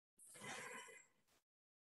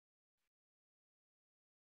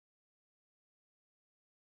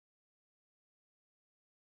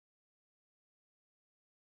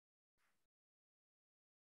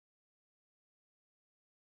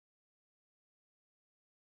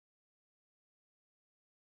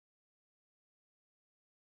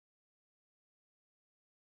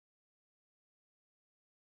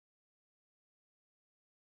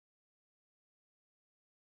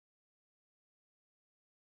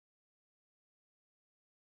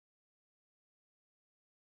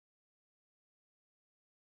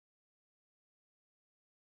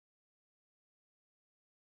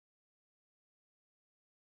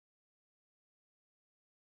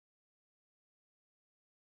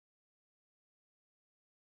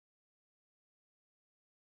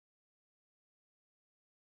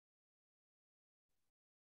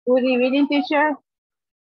Good evening, teacher.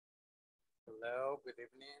 Hello, good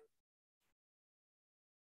evening.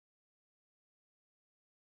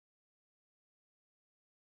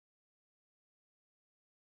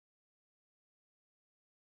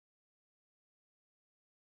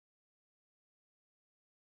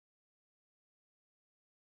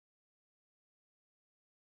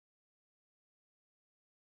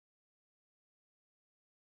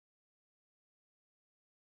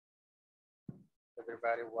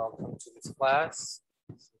 Everybody, welcome to this class.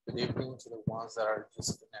 Good evening to the ones that are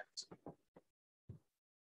just connected.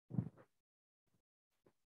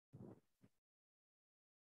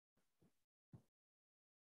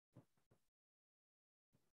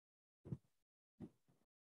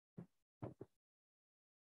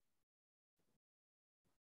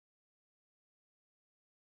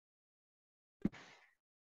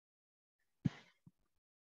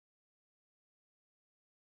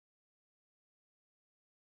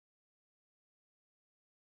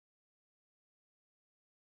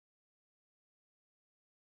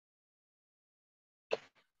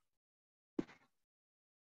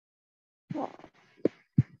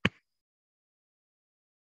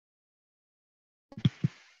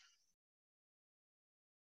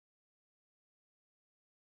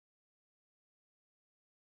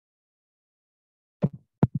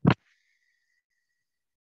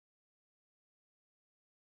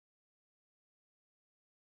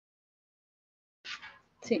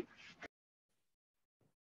 Sí.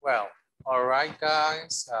 Well, all right,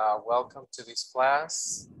 guys, welcome to this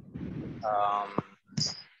class.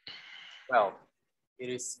 Well, it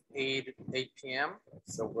is 8 p.m.,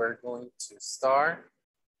 so we're going to start.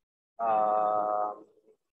 But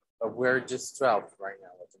we're just 12 right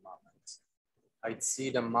now at the moment. I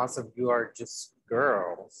see that most of you are just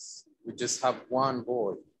girls. We just have one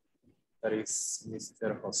boy, that is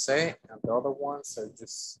Mr. Jose, and the other ones are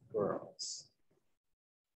just girls.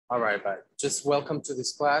 All right, but just welcome to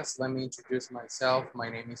this class. Let me introduce myself. My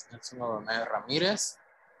name is Nelson Ramirez,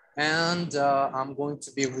 and I'm going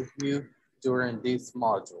to be with you during this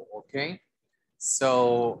module, okay?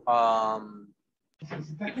 So, that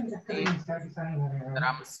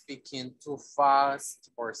I'm speaking too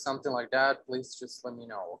fast or something like that, please just let me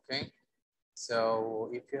know, okay? So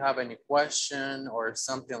if you have any question or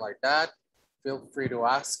something like that, feel free to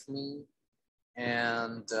ask me,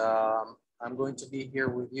 and I'm going to be here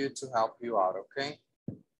with you to help you out, okay?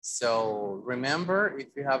 So remember,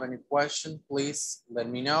 if you have any question, please let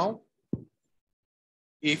me know.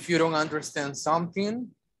 If you don't understand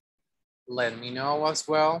something, let me know as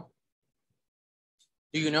well.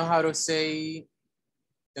 Do you know how to say,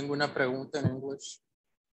 tengo una pregunta in English?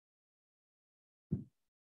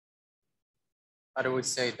 How do we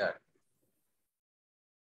say that?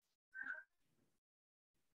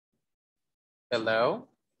 Hello?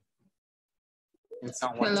 Can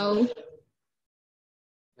someone, Hello.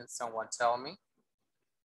 can someone tell me?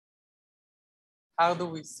 How do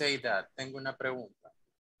we say that? Tengo una pregunta.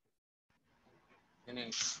 In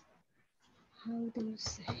English. How do you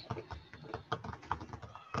say?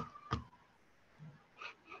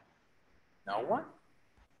 No one?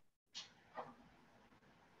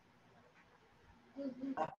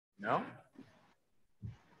 No?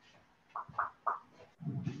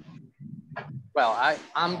 Well,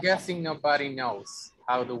 I'm guessing nobody knows.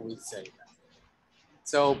 How do we say that?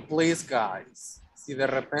 So please, guys, si de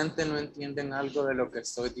repente no entienden algo de lo que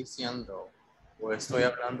estoy diciendo o estoy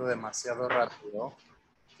hablando demasiado rápido,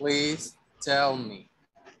 please tell me.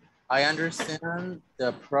 I understand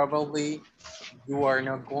that probably you are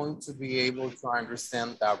not going to be able to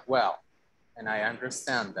understand that well. And I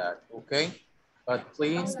understand that, okay? But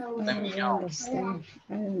please let me know.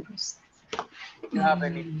 If you have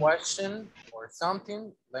any question or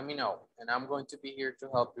something, let me know. And I'm going to be here to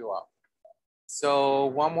help you out. So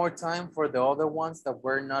one more time for the other ones that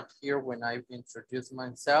were not here when I introduced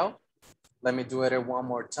myself. Let me do it one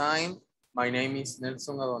more time. My name is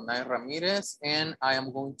Nelson Adonai Ramirez, and I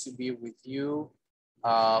am going to be with you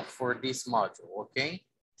for this module, okay?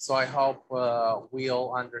 So I hope we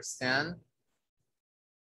all understand.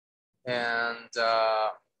 And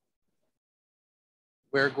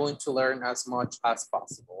we're going to learn as much as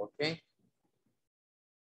possible, okay?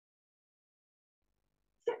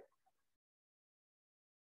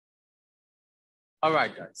 All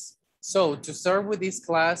right, guys. So to start with this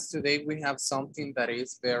class, today we have something that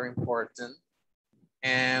is very important.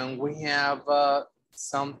 And we have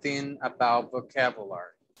something about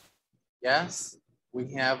vocabulary. Yes,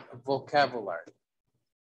 we have vocabulary.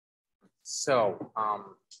 So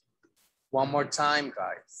one more time,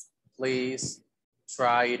 guys, please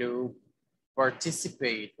try to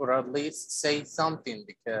participate or at least say something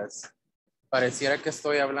because pareciera que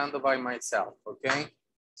estoy hablando by myself, okay?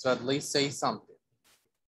 So at least say something.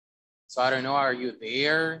 So I don't know, are you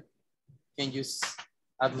there? Can you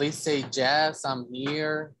at least say, yes, I'm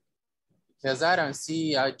here? Because I don't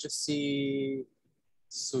see, I just see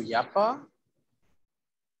Suyapa.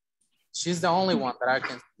 She's the only one that I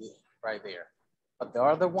can see right there. But the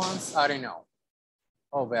other ones, I don't know.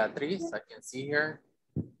 Oh, Beatriz, I can see her.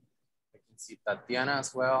 I can see Tatiana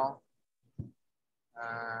as well.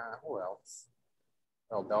 Who else?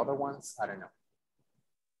 Well, the other ones, I don't know.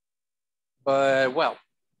 But well,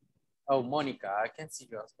 oh, Monica, I can see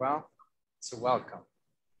you as well. So welcome.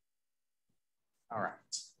 All right.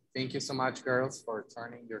 Thank you so much, girls, for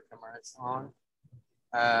turning your cameras on.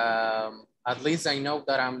 At least I know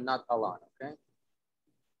that I'm not alone, okay?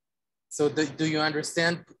 So do you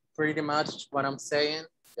understand pretty much what I'm saying?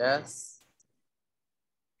 Yes?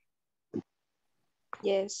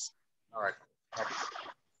 Yes. All right. Okay.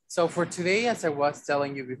 So for today, as I was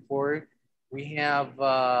telling you before, we have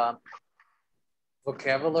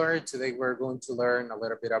vocabulary. Today we're going to learn a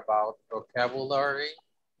little bit about vocabulary,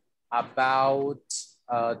 about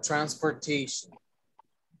transportation.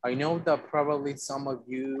 I know that probably some of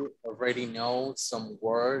you already know some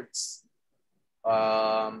words.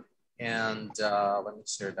 Let me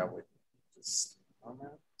share that with you. Just a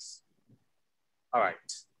moment. All right.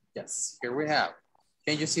 Yes, here we have.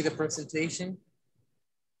 Can you see the presentation?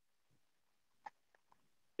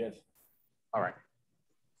 Yes. All right.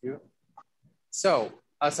 Thank you. So,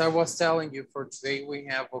 as I was telling you, for today we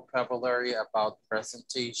have vocabulary about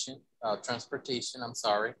transportation, I'm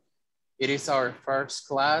sorry. It is our first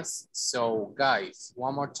class. So guys,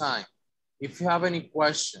 one more time. If you have any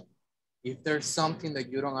question, if there's something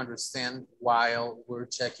that you don't understand while we're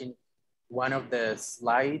checking one of the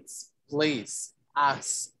slides, please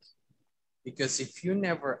ask. Because if you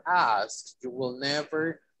never ask, you will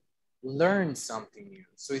never learn something new.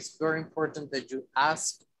 So it's very important that you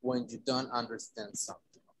ask when you don't understand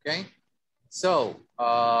something, okay? So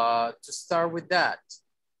to start with that,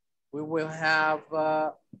 we will have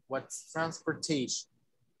what's transportation.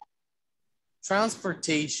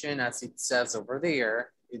 Transportation, as it says over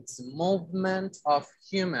there, it's movement of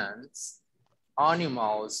humans,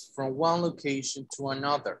 animals from one location to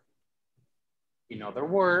another. In other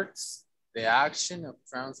words, the action of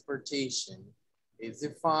transportation is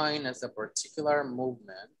defined as a particular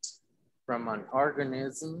movement from an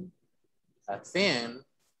organism, a thing,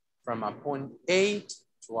 from a point A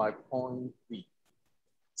to a point B.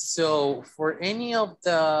 So for any of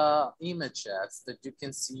the images that you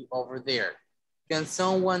can see over there, can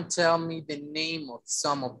someone tell me the name of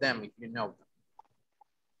some of them if you know them?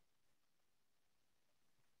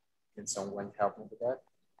 Can someone help me with that?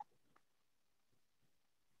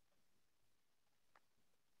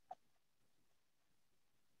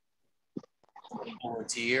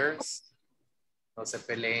 Volunteers. No se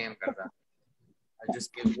peleen, ¿verdad? I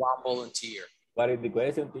just give one volunteer. What is the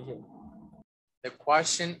question, teacher? The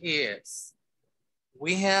question is,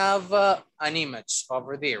 we have an image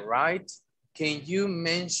over there, right? Can you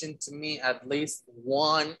mention to me at least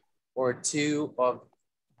one or two of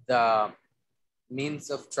the means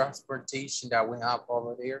of transportation that we have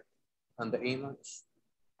over there on the image?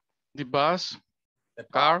 The bus, The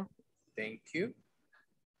car. Thank you.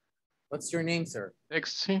 What's your name, sir?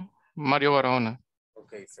 Taxi, Mario Barona.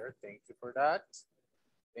 Okay, sir. Thank you for that.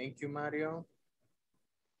 Thank you, Mario.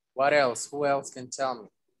 What else? Who else can tell me?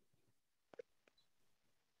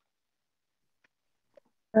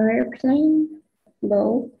 Airplane,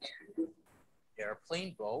 boat.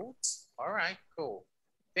 Airplane, boat. All right, cool.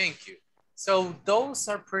 Thank you. So those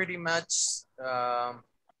are pretty much,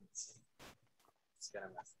 let's get a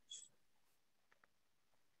message.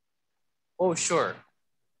 Oh, sure.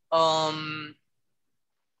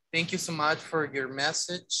 Thank you so much for your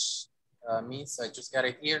message, Miss. I just got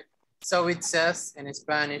it here. So it says in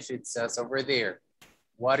Spanish, it says over there,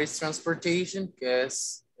 what is transportation? ¿Qué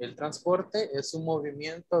es el transporte? Es un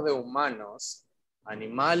movimiento de humanos,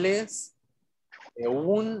 animales, de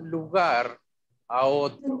un lugar a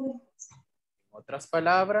otro. En otras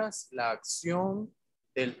palabras, la acción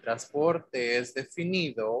del transporte es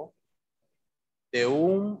definido de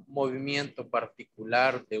un movimiento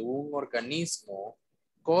particular de un organismo,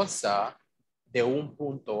 cosa, de un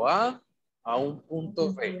punto A un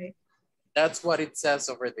punto B. That's what it says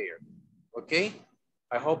over there. Okay?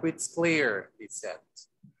 I hope it's clear, it said.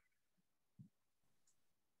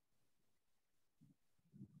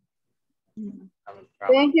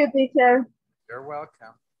 Thank you, teacher. You're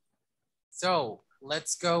welcome. So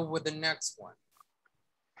let's go with the next one.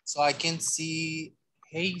 So I can see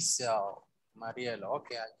Hazel. Mariela,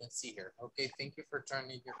 okay, I can see her. Okay, thank you for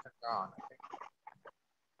turning your camera on. Okay.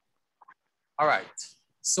 All right,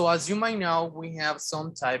 so as you might know, we have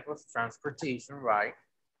some type of transportation, right?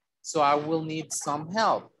 So I will need some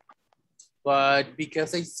help. But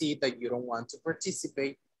because I see that you don't want to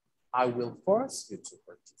participate, I will force you to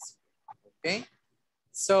participate, okay?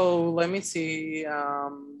 So let me see,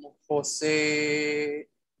 Jose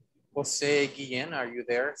Guillen, are you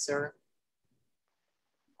there, sir?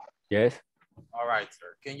 Yes. All right,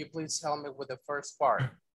 sir. Can you please help me with the first part?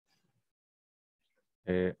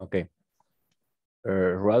 Okay.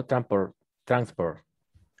 Road transport.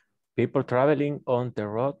 People traveling on the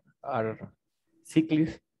road are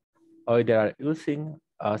cyclists or they are using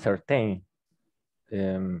a certain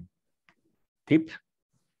tip.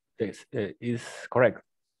 This is correct.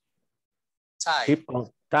 Type.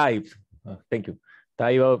 Types. Thank you.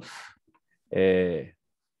 Type of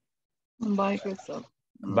Microsoft.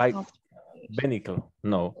 bike, vehicle.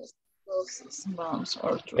 No. Bounce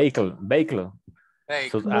or Vehicle.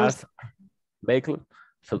 Such as vehicle.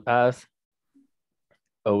 Such as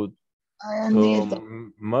automobiles,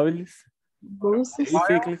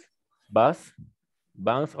 bicycles, bus,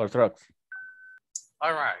 vans, or trucks.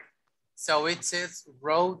 All right. So it says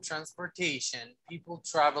road transportation. People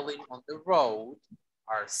traveling on the road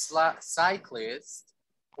are cyclists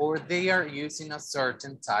or they are using a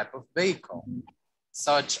certain type of vehicle,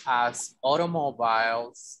 such as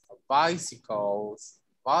automobiles, bicycles,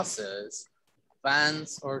 buses,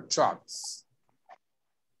 vans, or trucks.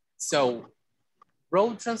 So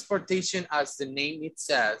road transportation, as the name it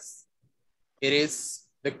says, it is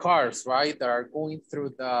the cars, right, that are going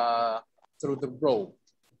through the road.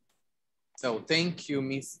 So thank you,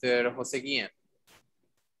 Mr. Jose Guillen.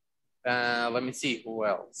 Let me see who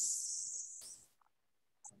else.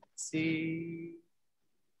 Let's see.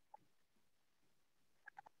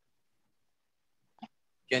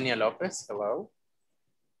 Kenya Lopez, hello.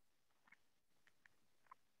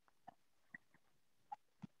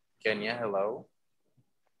 Kenya, hello.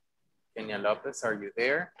 Kenya Lopez, are you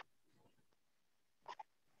there?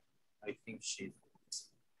 I think she's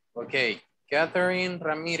okay. Catherine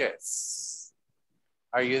Ramirez,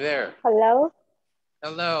 are you there? Hello.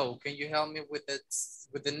 Hello. Can you help me with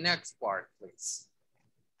the next part, please?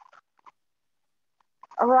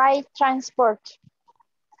 Right transport.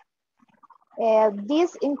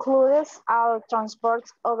 This includes all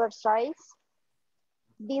transports overseas.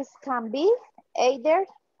 This can be either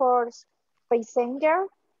for passenger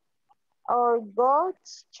or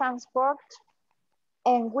goods transport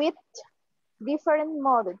and with different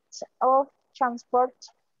modes of transport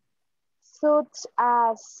such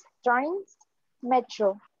as trains,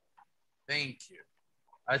 metro. Thank you.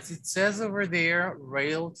 As it says over there,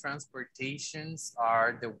 rail transportations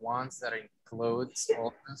are the ones that includes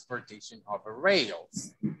all transportation over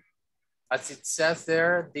rails. As it says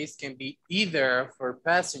there, this can be either for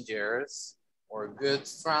passengers or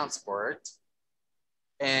goods transport.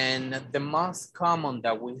 And the most common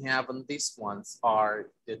that we have on these ones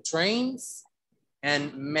are the trains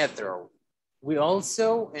and metro. We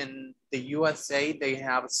also, in the USA, they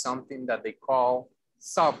have something that they call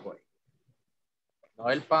subway. No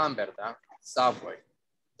el pan, ¿verdad? Subway.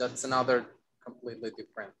 That's another completely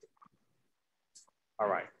different thing. All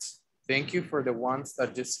right. Thank you for the ones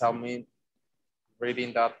that just helped me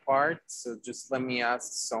reading that part. So just let me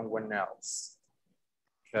ask someone else.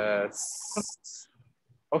 Because,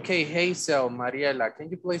 okay, hey, so Mariela,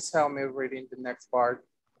 can you please help me reading the next part?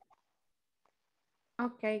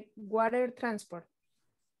 Okay, water transport.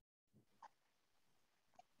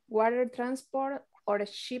 Water transport or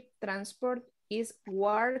ship transport is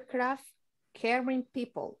watercraft carrying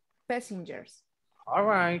people, passengers. All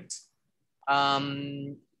right.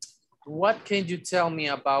 What can you tell me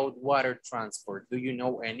about water transport? Do you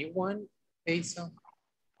know anyone, Hazel?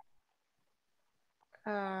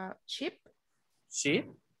 Ship. Ship?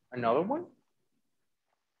 Another one?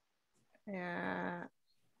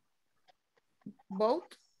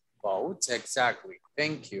 Boat. Boat, exactly.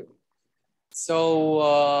 Thank you.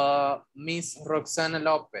 So, Miss Roxana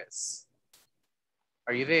Lopez,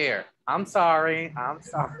 are you there? I'm sorry.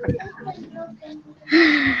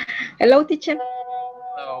 Hello, teacher.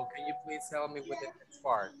 Hello, can you please help me with the next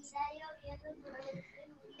part?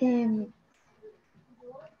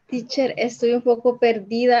 Teacher, estoy un poco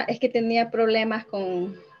perdida. Es que tenía problemas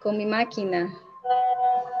con mi máquina.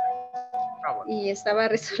 Problem. Y estaba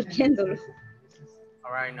resolviéndolo.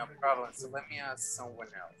 All right, no problem. So let me ask someone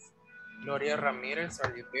else. Gloria Ramirez,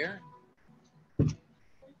 are you there?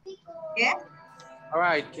 Yeah. All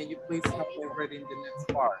right, can you please help me reading the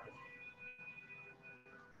next part?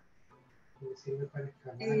 ¿Se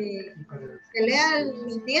lea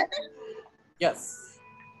el 7? Yes.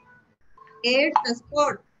 Air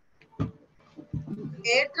transport.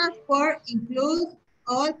 Air transport includes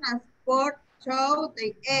all transport through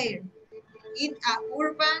the air in an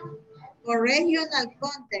urban or regional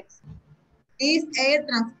context. This air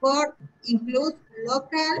transport includes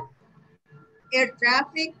local air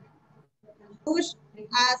traffic, such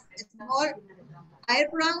as small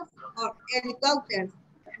airplanes or helicopters.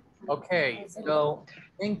 Okay, so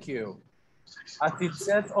thank you. As it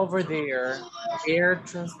says over there, air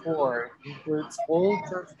transport includes all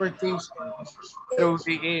transportation through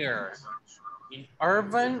the air in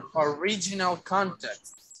urban or regional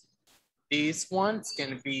contexts. These ones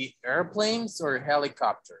can be airplanes or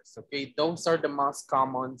helicopters, okay? Those are the most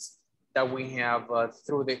commons that we have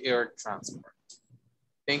through the air transport.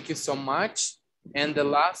 Thank you so much. And the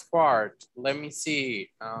last part, let me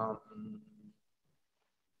see.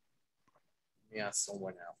 Yeah,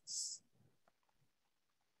 someone else.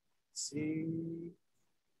 See.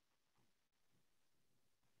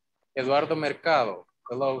 Eduardo Mercado.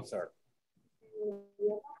 Hello, sir.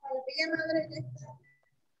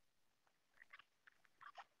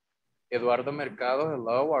 Eduardo Mercado,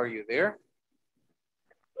 hello, are you there?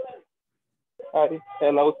 Hi,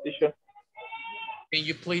 hello, teacher. Can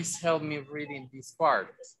you please help me reading this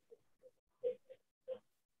part?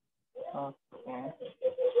 Okay.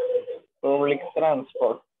 Public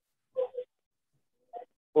transport.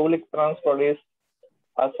 Public transport is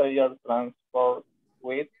passenger transport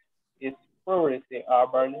with its priority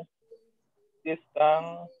urban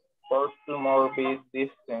distance to more be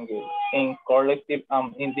distinguished in collective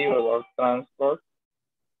and individual transport.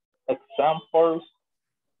 Examples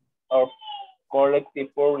of collective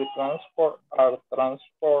public transport are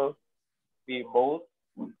transport by boat,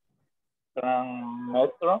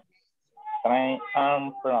 metro, train,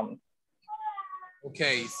 and tram.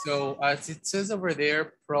 Okay, so as it says over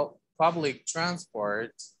there, public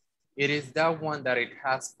transport, it is that one that it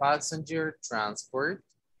has passenger transport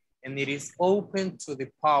and it is open to the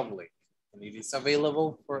public and it is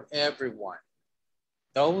available for everyone.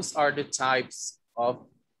 Those are the types of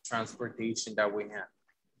transportation that we have.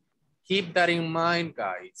 Keep that in mind,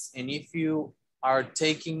 guys. And if you are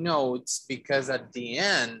taking notes, because at the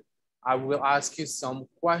end, I will ask you some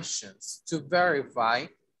questions to verify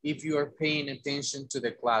if you are paying attention to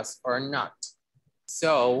the class or not.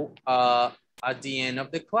 So at the end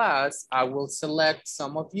of the class, I will select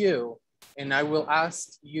some of you and I will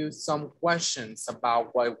ask you some questions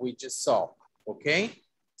about what we just saw, okay?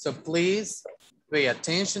 So please pay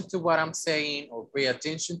attention to what I'm saying or pay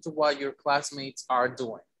attention to what your classmates are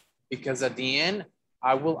doing, because at the end,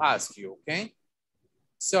 I will ask you, okay?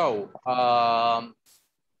 So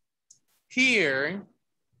here,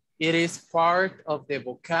 it is part of the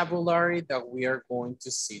vocabulary that we are going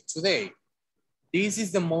to see today. This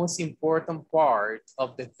is the most important part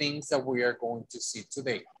of the things that we are going to see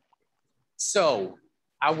today. So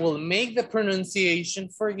I will make the pronunciation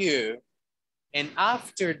for you. And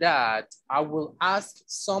after that, I will ask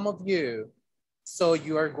some of you, so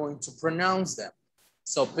you are going to pronounce them.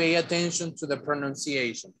 So pay attention to the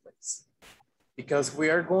pronunciation, please, because we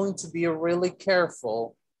are going to be really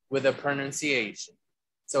careful with the pronunciation.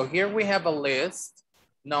 So here we have a list.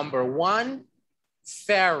 Number 1,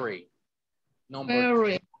 ferry. Number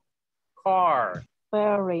 2, car.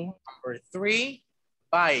 Ferry. Number 3,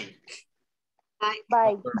 bike.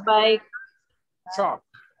 Bike. Truck.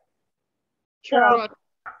 Truck.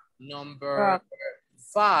 Number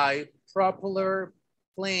 5, propeller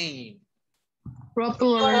plane.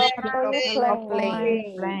 Propeller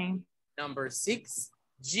Plane. Number 6,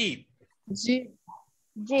 jeep. Jeep.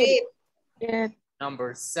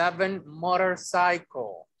 Number 7,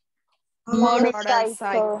 motorcycle.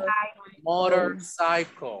 Motorcycle.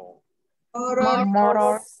 Motorcycle.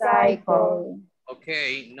 Motorcycle.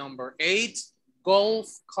 Okay, number 8, golf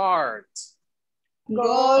cart.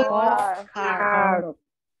 Golf cart.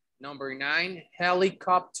 Number 9,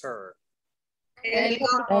 helicopter.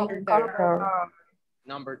 Helicopter.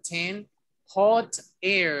 Number 10, hot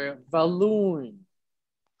air balloon.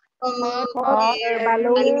 Balloon.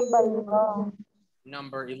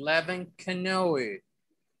 Number 11, canoe.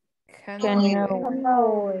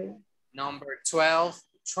 Canoe. Number 12,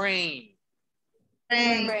 train.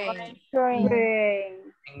 Train.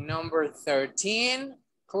 And number 13,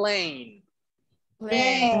 plane.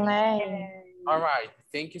 All right,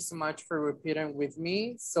 thank you so much for repeating with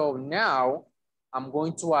me. So now I'm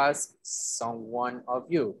going to ask someone of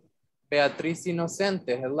you. Beatriz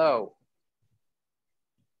Inocente, hello.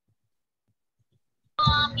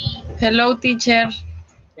 Hello, teacher.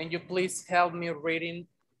 Can you please help me reading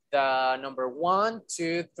the number 1,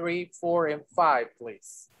 2, 3, 4, and 5,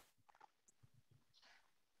 please.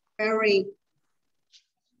 Ferry.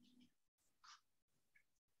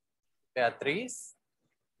 Beatriz.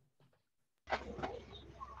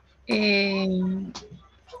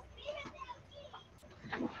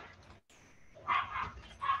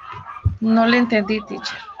 No le entendí,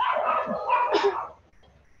 teacher.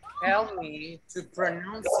 Help me to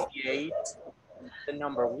pronunciate the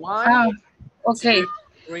number 1, Okay. 2,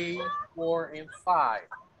 3, 4, and 5.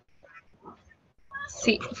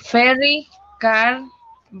 Sí, ferry, car,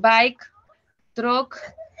 bike, truck,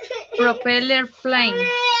 propeller, plane.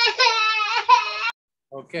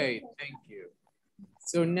 Okay, thank you.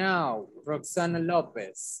 So now, Roxana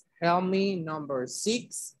Lopez, help me number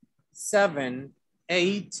 6, 7,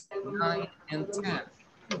 8, 9, and 10.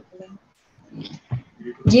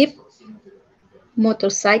 Jeep,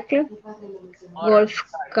 motorcycle, golf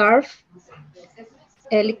cart,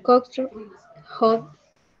 helicopter, hot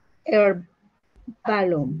air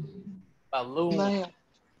balloon. Balloon.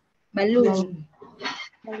 Balloon.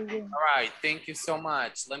 All right, thank you so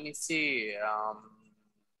much. Let me see.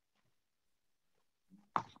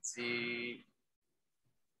 See.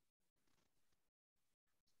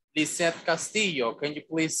 Lisette Castillo, can you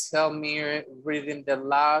please help me reading the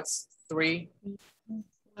last 3?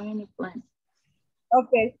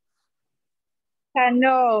 Okay.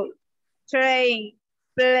 Canoe, train,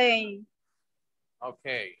 plane.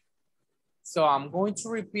 Okay. So I'm going to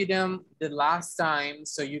repeat them the last time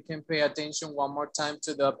so you can pay attention one more time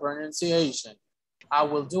to the pronunciation. I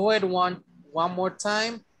will do it one more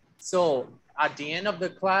time. So at the end of the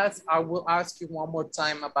class, I will ask you one more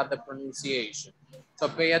time about the pronunciation. So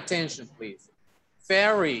pay attention, please.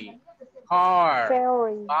 Ferry, car,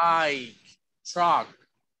 Ferry. bike, truck,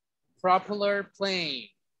 propeller plane,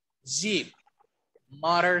 jeep,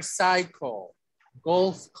 motorcycle,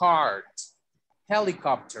 golf cart,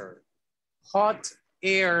 helicopter, hot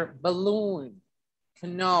air balloon,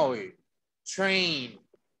 canoe, train,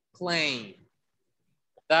 plane.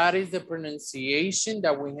 That is the pronunciation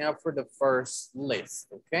that we have for the first list,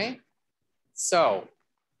 okay? So,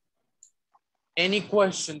 any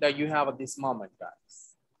question that you have at this moment,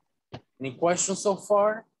 guys? Any questions so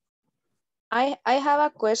far? I have a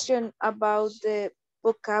question about the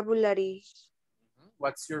vocabulary.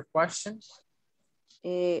 What's your question?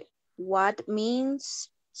 What means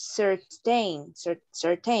certain?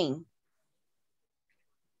 Certain.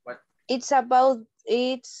 What? It's about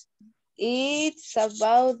the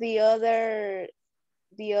other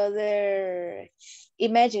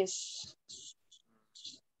images.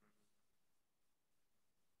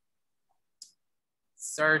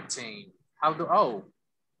 Certain. How do, oh.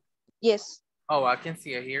 Yes. Oh, I can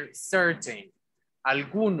see it here. Certain.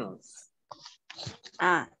 Algunos.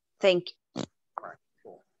 Ah, thank you. All right,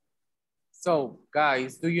 cool. So,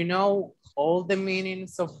 guys, do you know all the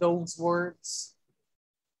meanings of those words?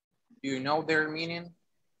 Do you know their meaning?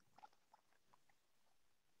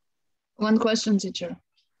 One question, teacher.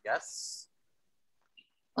 Yes.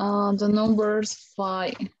 The numbers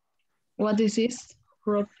 5. What is this?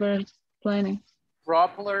 Proper planning.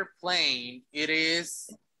 Propeller plane, it is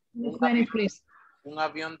un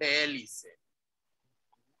avión de hélice.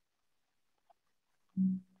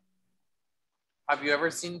 Have you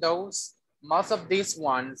ever seen those? Most of these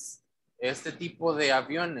ones, este tipo de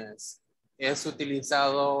aviones es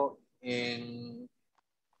utilizado en,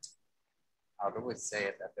 how do we say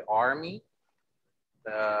it, the army,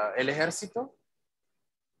 el ejército.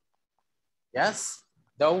 Yes,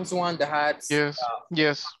 those one that had. Yes,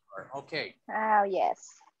 yes. Okay. Oh,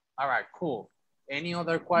 yes. All right, cool. Any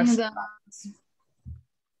other questions?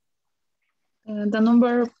 The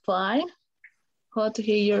number 5, hot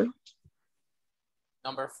air.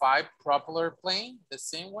 Number 5, propeller plane, the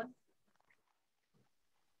same one.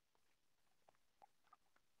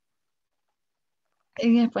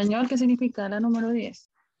 En español, ¿qué significa la número 10?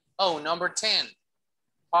 Oh, number 10,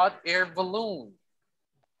 hot air balloon.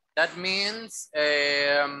 That means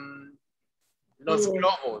los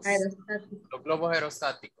globos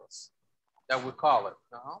aerostáticos, that we call it.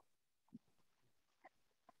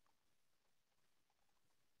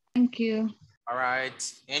 Thank you. All right,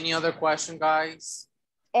 any other question, guys?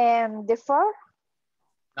 And the 4?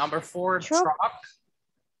 Number 4, truck.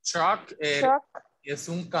 Truck es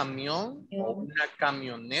un camión o una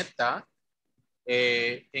camioneta.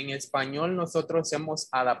 En español nosotros hemos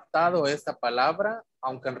adaptado esta palabra,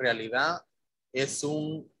 aunque en realidad es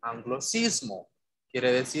un anglicismo.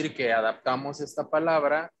 Quiere decir que adaptamos esta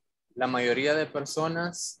palabra. La mayoría de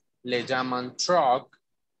personas le llaman truck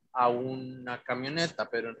a una camioneta,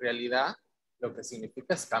 pero en realidad lo que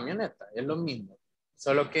significa es camioneta, es lo mismo.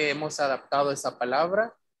 Solo que hemos adaptado esa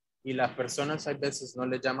palabra y las personas a veces no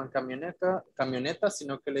le llaman camioneta,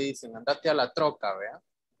 sino que le dicen, andate a la troca, ¿vea?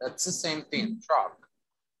 That's the same thing, truck.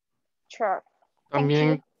 Truck.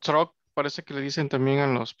 También truck, parece que le dicen también a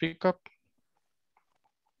los pickup.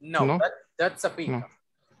 No, No. That's a pickup.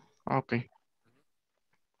 No. Okay.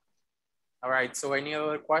 All right, so any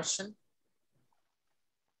other question?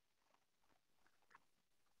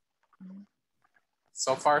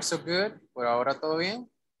 So far, so good. Por ahora, ¿todo bien?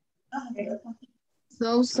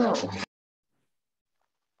 So.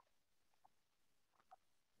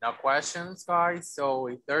 No questions, guys. So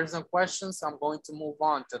if there's no questions, I'm going to move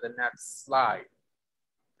on to the next slide.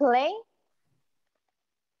 Plane.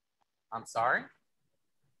 I'm sorry?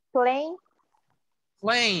 Plane.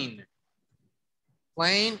 Plane.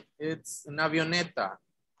 Plane, it's una avioneta.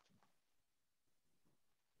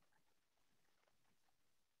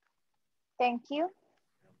 Thank you.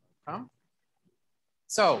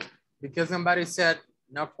 So, because somebody said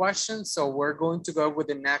no questions, so we're going to go with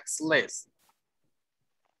the next list.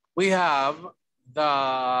 We have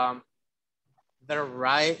the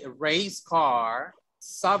race car,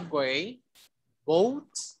 subway, boat,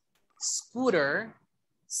 scooter,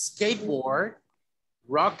 skateboard,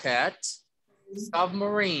 rocket,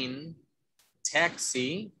 submarine,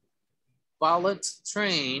 taxi, bullet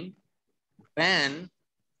train, van,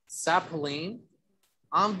 zeppelin,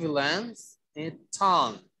 ambulance, and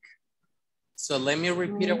tank. So let me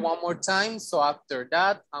repeat it one more time. So after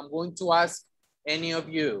that, I'm going to ask any of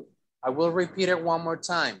you. I will repeat it one more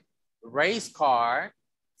time. Race car,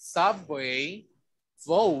 subway,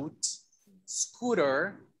 boat,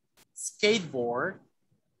 scooter, skateboard,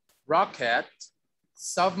 rocket,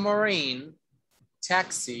 submarine,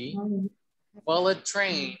 taxi, bullet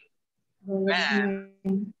train, van,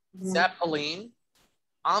 zeppelin,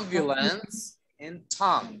 ambulance, and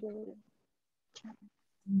tank.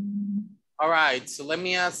 All right, so let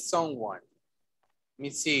me ask someone. Let me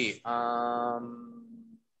see. Let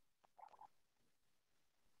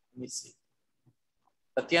me see.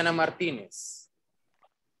 Tatiana Martinez.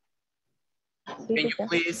 Can you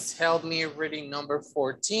please help me reading number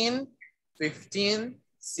 14, 15,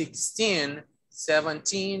 16,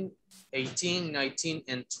 17, 18, 19,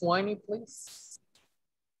 and 20, please?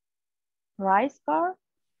 Rice car.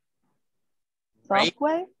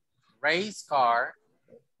 Subway. Race car.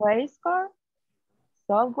 Race car.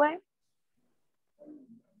 Subway.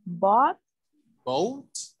 Boat.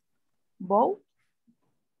 Boat. Boat.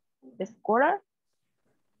 Scooter.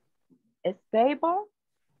 Skateboard.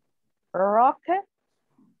 Rocket.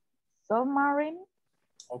 Submarine.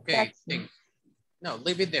 Okay, Taxi. thank you. No,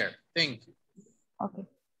 leave it there. Thank you. Okay.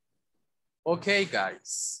 Okay,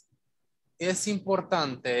 guys. Es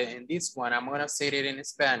importante, in this one, I'm going to say it in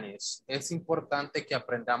Spanish. Es importante que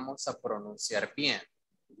aprendamos a pronunciar bien.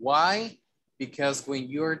 Why? Because when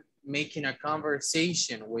you're making a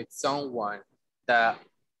conversation with someone that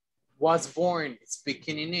was born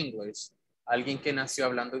speaking in English, alguien que nació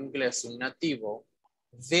hablando inglés, un nativo,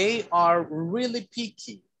 they are really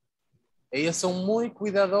picky. Ellos son muy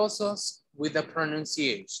cuidadosos with the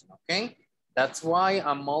pronunciation, okay? That's why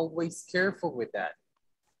I'm always careful with that.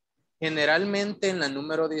 Generalmente en la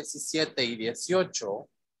número 17 y 18,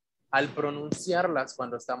 al pronunciarlas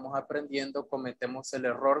cuando estamos aprendiendo, cometemos el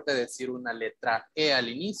error de decir una letra E al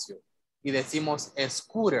inicio y decimos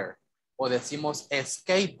scooter o decimos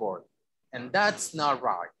skateboard, and that's not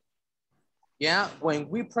right. Yeah, when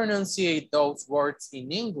we pronunciate those words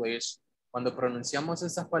in English, cuando pronunciamos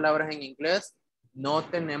esas palabras en inglés, no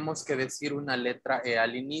tenemos que decir una letra E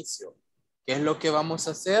al inicio. ¿Qué es lo que vamos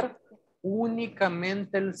a hacer?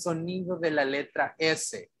 Únicamente el sonido de la letra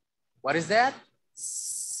S. What is that?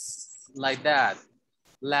 Like that.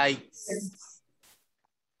 Like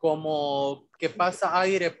como que pasa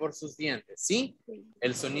aire por sus dientes, ¿sí?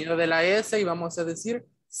 El sonido de la S y vamos a decir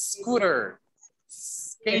scooter,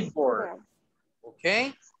 skateboard.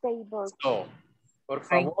 ¿Ok? So, por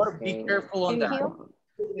favor, be careful on that.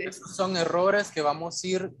 Estos son errores que vamos a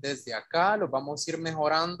ir desde acá, los vamos a ir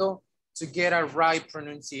mejorando to get a right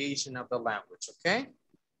pronunciation of the language, okay?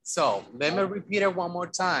 So, let me repeat it one more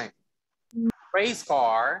time. Race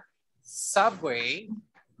car, subway,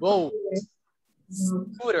 boat,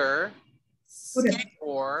 scooter,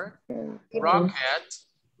 skateboard, rocket,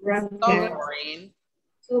 submarine,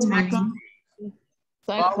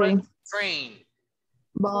 taxi,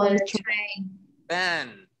 bullet train,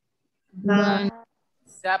 van,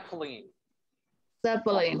 zeppelin,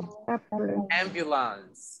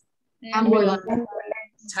 ambulance,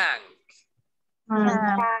 tank.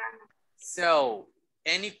 So,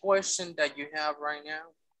 any question that you have right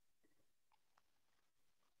now?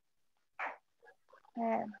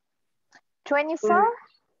 24.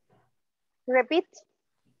 Repeat.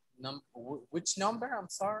 Which number? I'm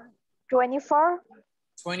sorry. 24.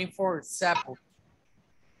 24, Zeppelin.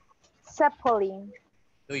 Zeppelin.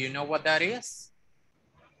 Do you know what that is?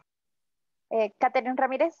 Catherine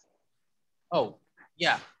Ramirez. Oh,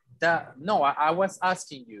 yeah. No, I was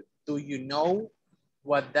asking you, do you know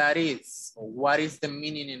what that is? Or what is the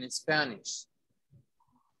meaning in Spanish?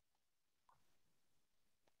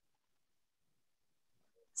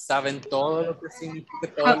 ¿Saben todo lo que significa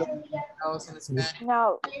todo lo que significamos en Spanish?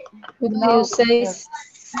 No. Would you say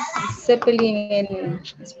Zeppelin in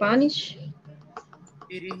Spanish?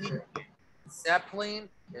 Dirigente. Zeppelin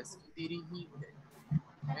es dirigente.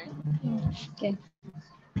 Okay? Okay.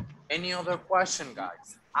 Any other question,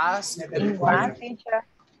 guys? Ask the Van, question. teacher.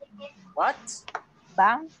 What?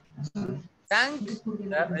 Van. Tank?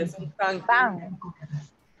 That is un tanque. Van.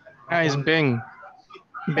 Ah, es Ben.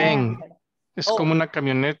 Ben. Es Oh. como una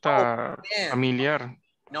camioneta Ben. familiar.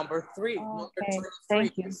 Number 3. Okay, Number 23.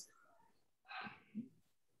 thank you.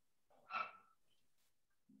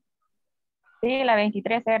 Sí, la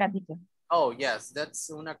 23 era, teacher. Oh, yes, that's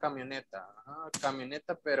una camioneta. Ajá,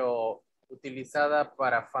 camioneta, pero utilizada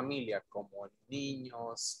para familia, como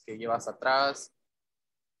niños que llevas atrás.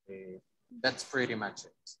 That's pretty much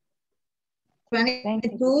it.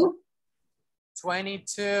 22.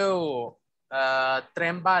 22.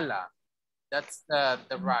 Tren bala. That's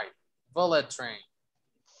the right. Bullet train.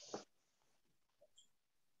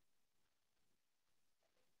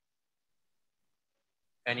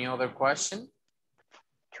 Any other question?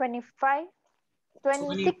 25.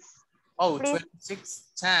 26. Oh, please.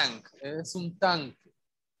 26 tank. Es un tanque.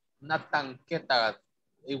 Una tanqueta.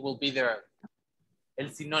 It will be there. El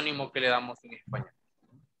sinónimo que le damos en español.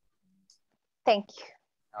 Thank you.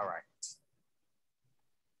 All right.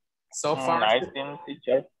 So far, 19,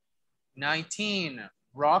 teacher. 19.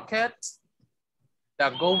 Rocket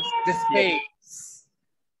that goes to space.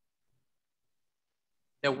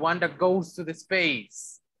 The one that goes to the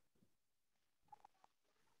space.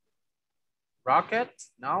 Rocket?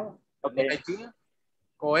 No? Okay. Any idea?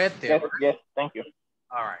 Cohete. Yes, Right? yes, thank you.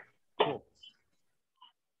 All right, cool.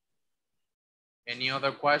 Any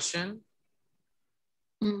other question?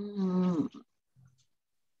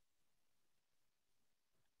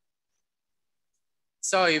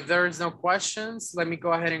 So if there is no questions, let me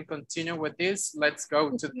go ahead and continue with this. Let's go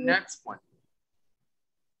to the next one.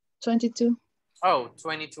 22. Oh,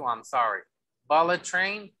 22, I'm sorry. Bullet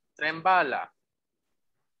train, tren bala.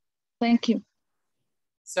 Thank you.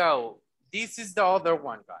 So this is the other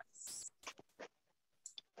one, guys.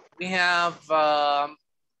 We have, let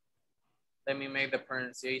me make the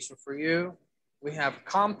pronunciation for you. We have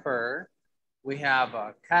camper, we have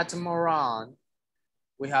a catamaran,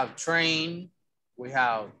 we have train, we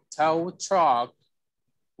have tow truck,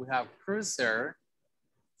 we have cruiser,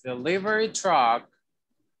 delivery truck,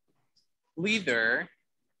 leader,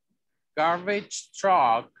 garbage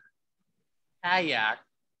truck, kayak,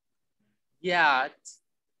 yacht,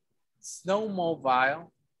 snowmobile,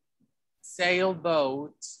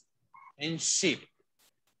 sailboat, and ship.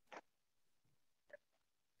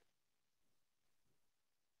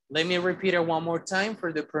 Let me repeat it one more time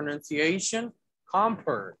for the pronunciation.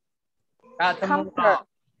 Camper, catamaran,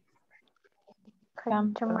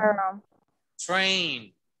 Catamaran.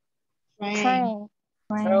 train, Train.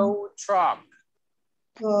 tow truck,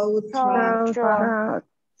 Tow Truck.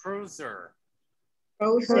 cruiser,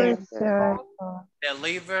 Cruiser.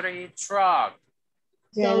 delivery truck,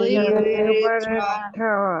 Delivery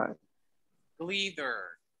truck.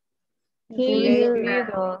 leader,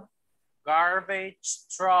 Leader. garbage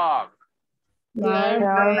truck,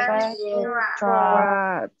 Garbage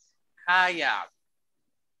truck. kayak,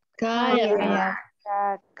 Kayak.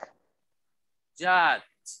 yacht,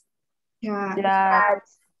 Yacht.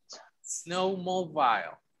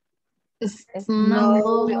 snowmobile.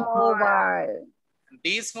 Snowmobile.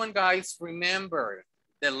 This one, guys, remember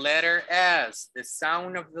the letter S, the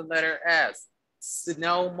sound of the letter S.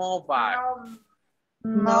 Snowmobile,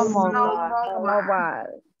 Snowmobile.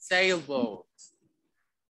 sailboat,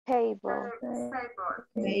 Table.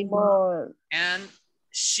 and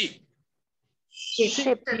ship.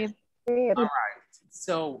 Ship. All right.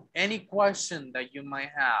 So any question that you might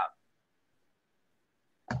have?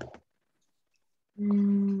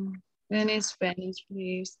 In Spanish,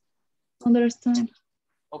 please. Understand.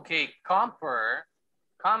 Okay, camper.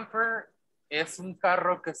 Camper es un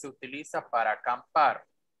carro que se utiliza para acampar,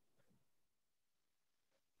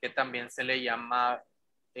 que también se le llama,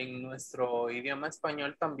 en nuestro idioma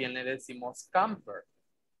español también le decimos camper,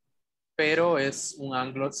 pero es un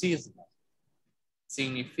anglicismo.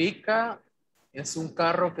 Significa es un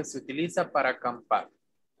carro que se utiliza para acampar.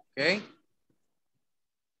 ¿Ok?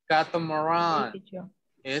 Catamaran.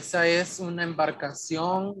 Esa es una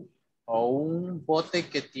embarcación o un bote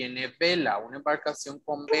que tiene vela, una embarcación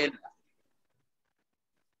con vela.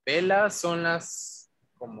 Velas son las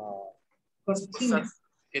como cosas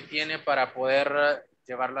que tiene para poder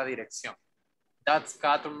llevar la dirección. That's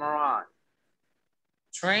catamaran.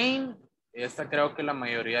 Train, esta creo que la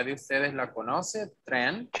mayoría de ustedes la conoce.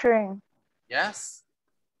 Tren. Train. Yes.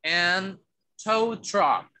 And tow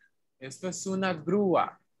truck. Esto es una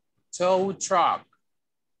grúa. Tow truck.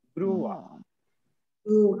 Grúa.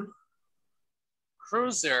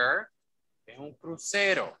 Cruiser es un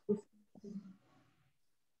crucero.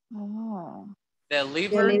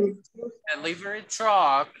 Delivery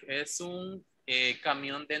truck es un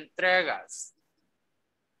camión de entregas.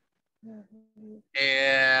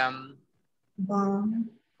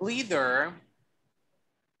 Leader,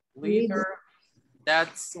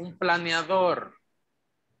 that's un planeador.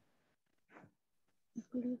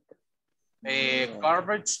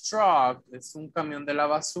 Garbage truck es un camión de la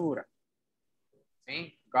basura.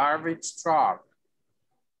 ¿Sí? Garbage truck.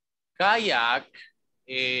 Kayak,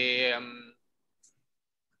 en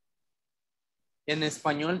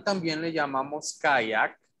español también le llamamos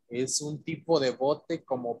kayak. Es un tipo de bote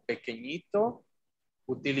como pequeñito,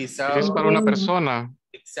 utilizado. Es para una persona.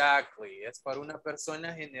 Exactly. Es para una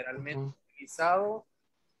persona generalmente utilizado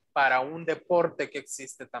para un deporte que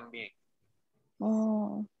existe también.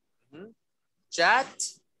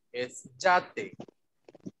 Jet es yate.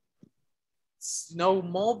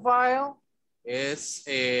 Snowmobile es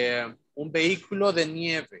un vehículo de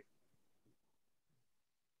nieve.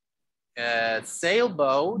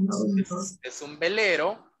 Sailboat es un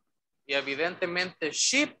velero y evidentemente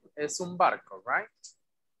ship es un barco, right?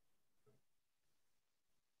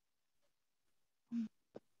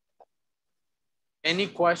 Any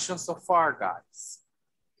questions so far, guys?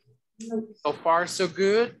 So far, so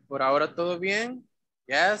good. Por ahora, ¿todo bien?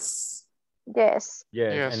 Yes? Yes.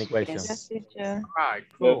 Yes, any questions? Yes, teacher. All right,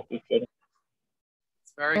 cool.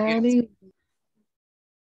 It's very good.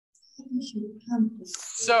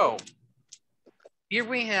 So, here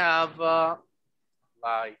we have, let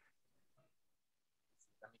me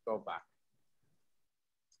go back.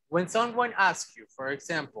 When someone asks you, for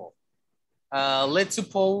example, let's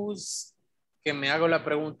suppose que me hago la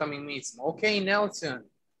pregunta a mí mismo. Okay, Nelson,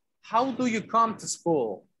 how do you come to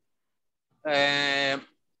school?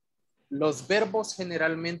 Los verbos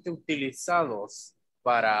generalmente utilizados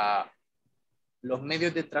para los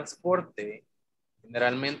medios de transporte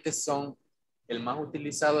generalmente son, el más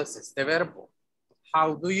utilizado es este verbo.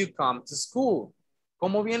 How do you come to school?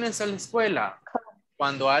 ¿Cómo vienes a la escuela?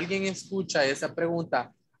 Cuando alguien escucha esa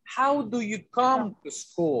pregunta, how do you come to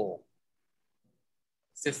school?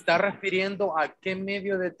 Se está refiriendo a qué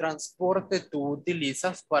medio de transporte tú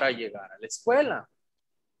utilizas para llegar a la escuela.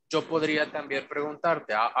 Yo podría también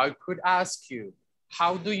preguntarte, I could ask you,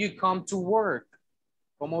 how do you come to work?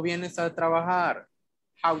 ¿Cómo vienes a trabajar?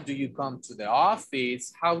 How do you come to the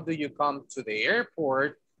office? How do you come to the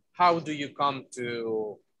airport? How do you come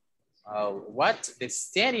to the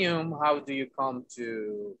stadium? How do you come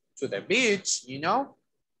to the beach? You know?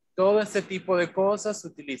 Todo ese tipo de cosas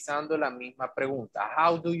utilizando la misma pregunta.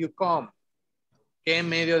 How do you come? ¿Qué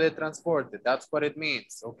medio de transporte? That's what it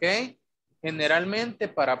means, ¿ok? Generalmente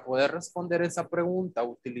para poder responder esa pregunta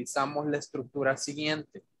utilizamos la estructura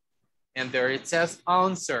siguiente. And there it says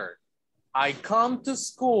answer. I come to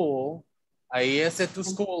school. Ahí ese to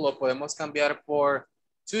school lo podemos cambiar por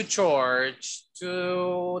to church,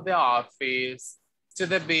 to the office, to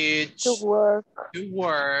the beach, To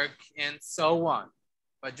work, and so on.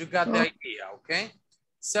 But you got the idea, okay?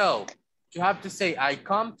 So, you have to say, I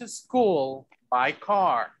come to school by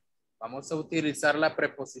car. Vamos a utilizar la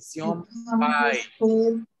preposición by,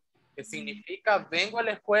 que significa vengo a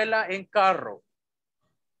la escuela en carro.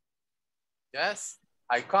 Yes,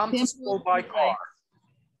 I come to school by car.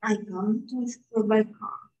 I come to school by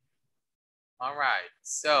car. All right,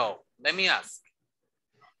 so let me ask.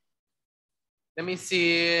 Let me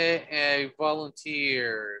see a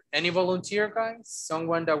volunteer. Any volunteer, guys?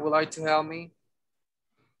 Someone that would like to help me?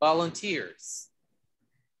 Volunteers.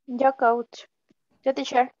 Yo, coach. Yo,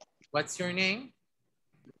 teacher. What's your name?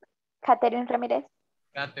 Catherine Ramirez.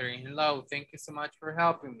 Catherine, hello. Thank you so much for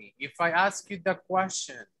helping me. If I ask you the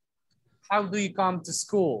question, how do you come to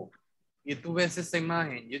school? Y tú ves esa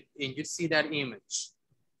imagen and you see that image.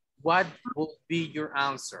 What will be your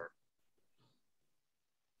answer?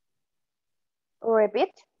 Repeat.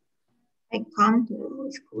 I come to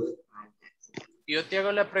school. Yo te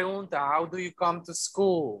hago la pregunta, how do you come to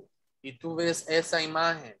school? Y tú ves esa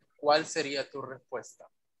imagen. ¿cuál sería tu respuesta?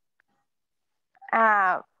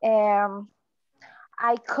 I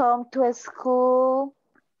come to school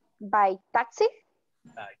by taxi.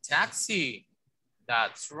 By taxi.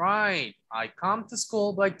 That's right. I come to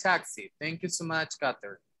school by taxi. Thank you so much,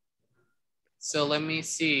 Catherine. So let me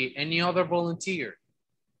see. Any other volunteer?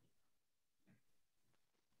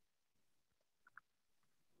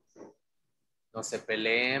 No se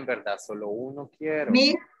peleen, ¿verdad? Solo uno quiero.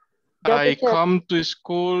 Me, I come to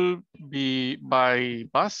school by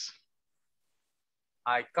bus.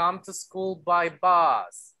 I come to school by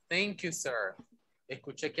bus. Thank you, sir.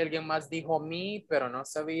 Escuché que alguien más dijo me, pero no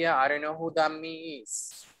sabía. I don't know who that me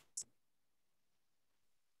is.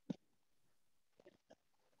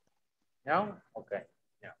 No? Okay.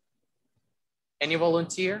 No. Any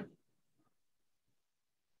volunteer?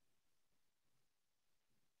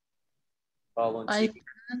 I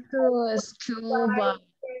come to school by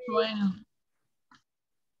train.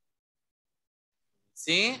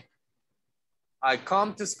 See? I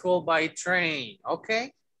come to school by train.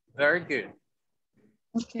 Okay, very good.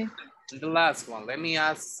 Okay. And the last one, let me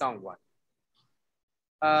ask someone.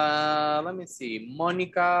 Let me see,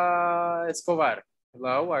 Monica Escobar.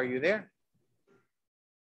 Hello, are you there?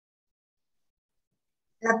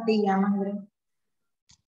 la pijama, bro.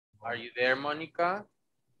 Are you there, Monica?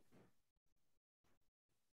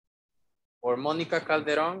 Or Monica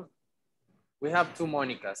Calderon? We have two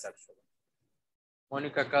Monicas actually.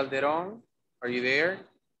 Monica Calderon, are you there?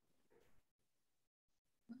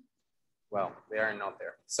 Well, they are not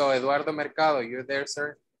there. So Eduardo Mercado, you're there,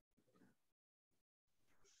 sir?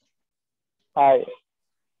 I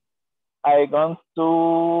gone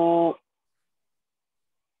to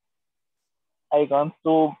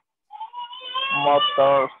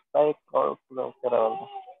motorcycle, creo.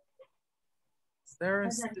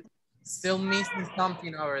 There's still missing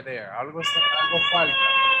something over there. Algo falta.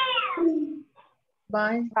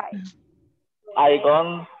 Bye. Bye. I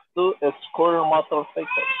gone to a school motorcycle.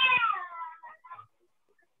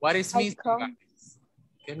 What is I missing, come- guys?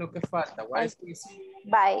 ¿Qué es lo que falta? What is missing?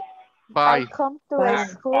 Bye. I Bye. come to Bye.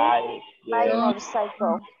 school I, by yeah.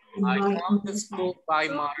 motorcycle. I come to school by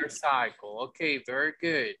motorcycle. Okay, very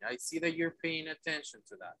good. I see that you're paying attention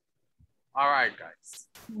to that. All right, guys.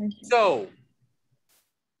 So,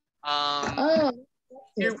 Oh,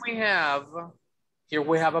 here we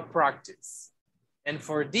have a practice. And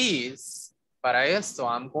for this, para esto,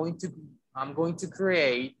 I'm going to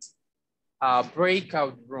create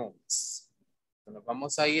breakout rooms. Nos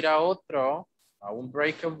vamos a ir a un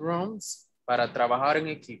breakout rooms para trabajar en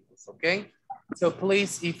equipos, okay? So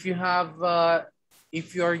please, if you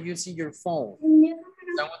are using your phone,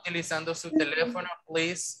 están utilizando su teléfono,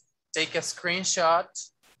 please take a screenshot.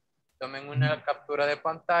 Tomen una captura de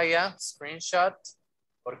pantalla, screenshot,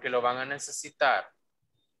 porque lo van a necesitar.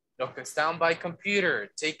 Los que están by computer,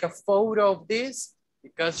 take a photo of this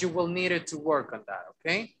because you will need it to work on that,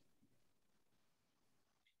 okay?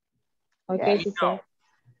 Okay, teacher.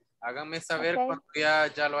 Háganme saber Okay. cuando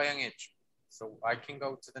ya lo hayan hecho. So I can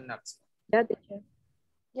go to the next one. Yeah, teacher.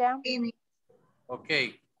 Yeah.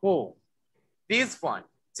 Okay, cool. This one,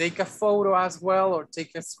 take a photo as well or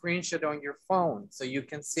take a screenshot on your phone so you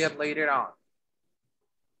can see it later on.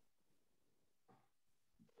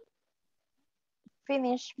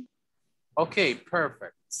 Finish. Okay,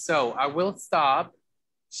 perfect. So I will stop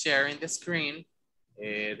sharing the screen.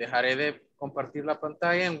 Dejaré de compartir la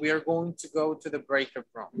pantalla and we are going to go to the breakout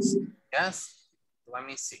rooms. Yes, let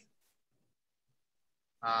me see.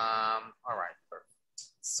 All right, perfect.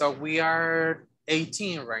 So we are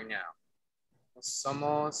 18 right now.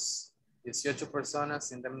 Somos 18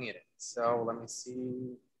 personas in the meeting. So let me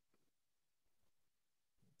see.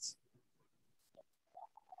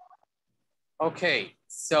 Okay,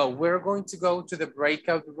 so we're going to go to the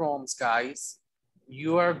breakout rooms, guys.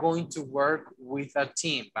 You are going to work with a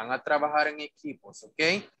team. Van a trabajar en equipos,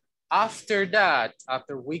 okay? After that,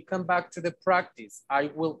 after we come back to the practice,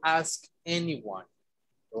 I will ask anyone.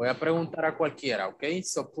 Le voy a preguntar a cualquiera, okay?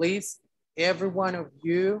 So please, every one of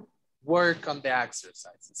you work on the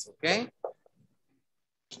exercises, okay?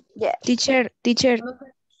 Yeah. Teacher,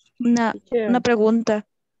 una pregunta.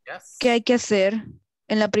 Yes. ¿Qué hay que hacer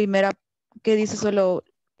en la primera que dice solo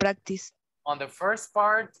practice? On the first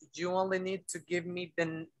part, you only need to give me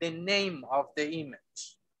the name of the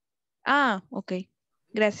image. Ah, ok.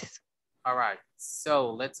 Gracias. All right,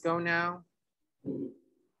 so let's go now.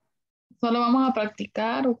 ¿solo vamos a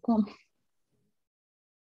practicar o cómo?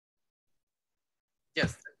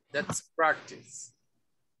 Yes, that's practice.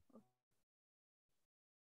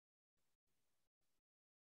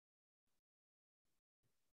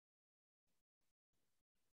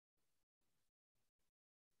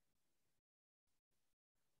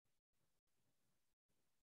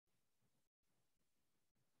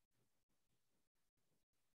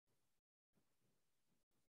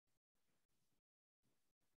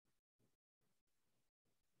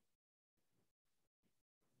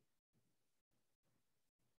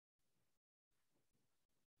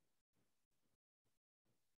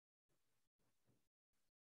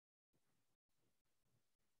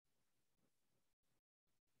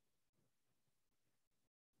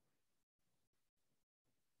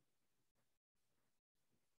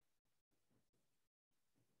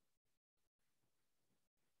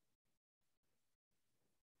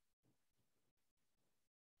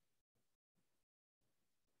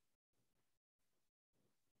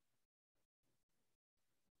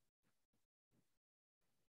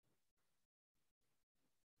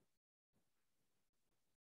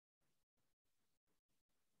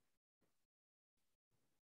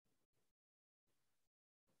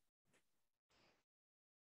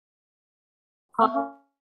 How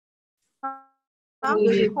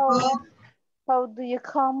do you come? How do you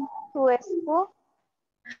come to school?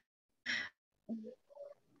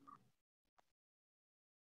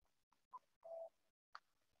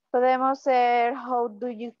 Podemos ser how do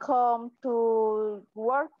you come to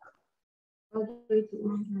work?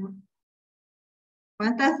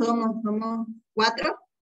 ¿Cuántas somos? ¿Somos 4?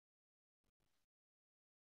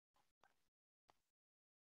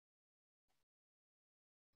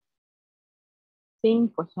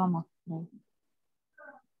 Cinco somos.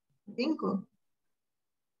 5.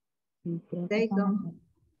 Sí, creo que 6 somos. somos.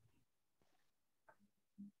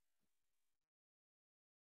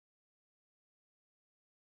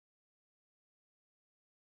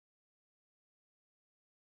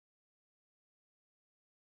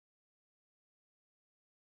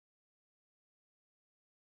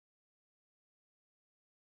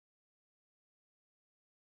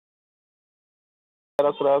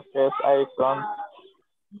 Pero creo que es icon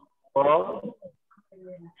o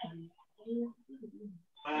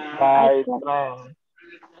by train.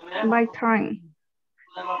 By train.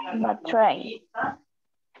 By train.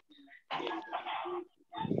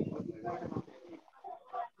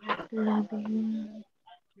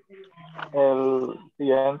 El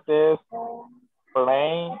siguiente es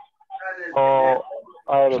plane o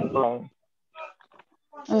aeroplane.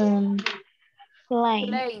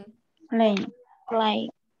 Plane. Plane. Plane.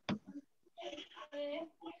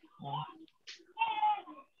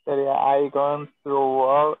 Sería I going to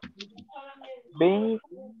work being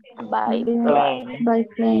By plane. By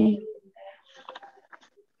plane.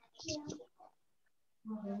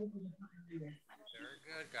 Very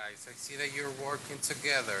good, guys. I see that you're working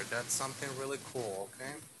together. That's something really cool,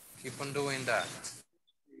 okay? Keep on doing that.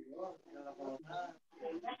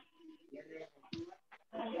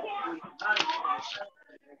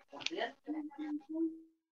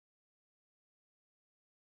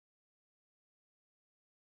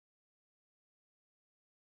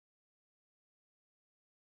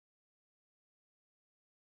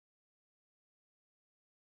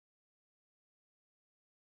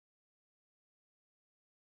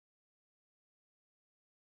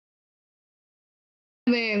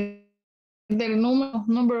 Del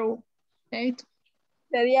número 8.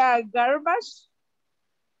 Sería garbage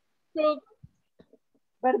truck,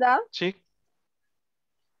 ¿verdad? Sí.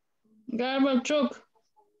 Garbage truck.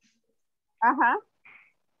 Ajá.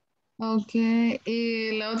 Ok.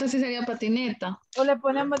 Y la otra sí sería patineta. O le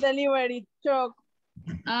ponemos delivery truck.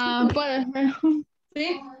 Ah, puede ser.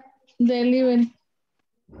 Sí. Delivery.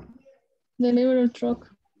 Delivery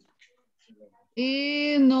truck.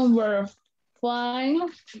 Y number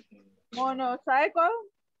 5. Monocycle.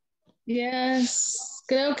 Yes.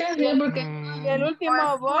 Creo que sí, porque Y el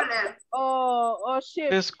último bus o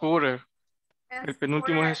ship. Es scooter. El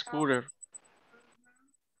penúltimo es scooter.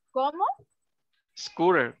 ¿Cómo?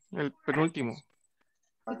 Scooter, el penúltimo. ¿Y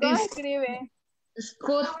cómo se escribe?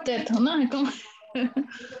 Scooter, ¿no? ¿Cómo?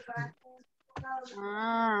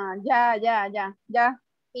 Ah, ya.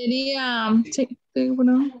 Sería, sí,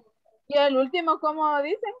 bueno. ¿Y el último cómo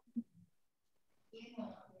dicen?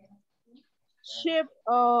 Ship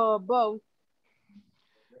o boat.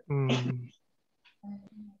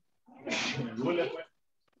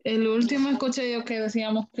 El último escuché yo que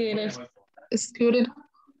decíamos que era scooter.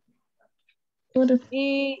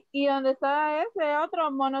 ¿Y dónde está ese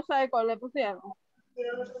otro monocycle le pusieron?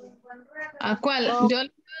 ¿A cuál? Oh. Yo lo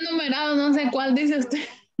he numerado, no sé cuál dice usted.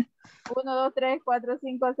 1, 2, 3, 4,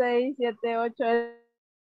 5, 6, 7, 8.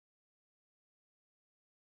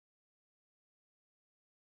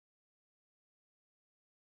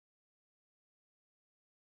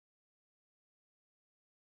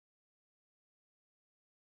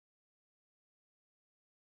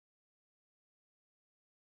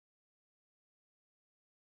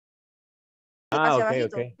 Ah, ok.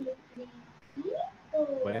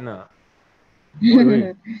 Bueno. Muy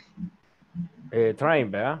bien. Trying,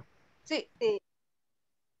 ¿verdad? Sí.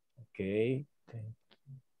 Ok.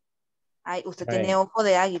 Ay, usted Trying. tiene ojo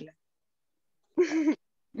de águila.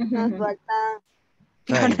 Nos faltan.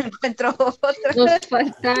 No, no encuentro otra. Nos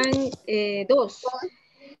faltan 2.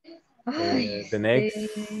 The next.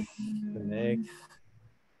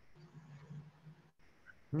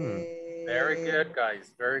 Very good,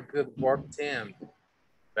 guys. Very good work, team.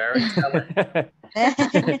 Very talented.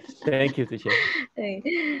 Thank you, teacher.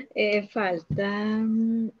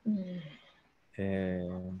 Faltan...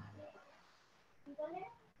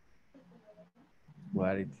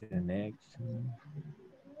 What is the next?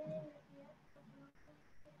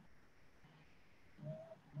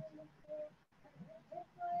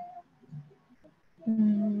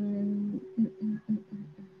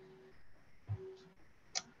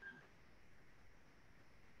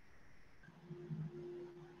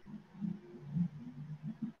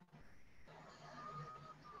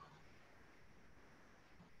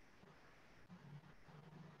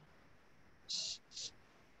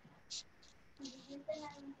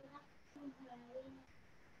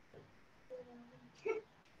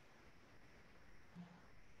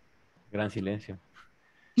 Gran silencio.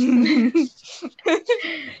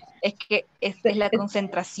 Es que esta es la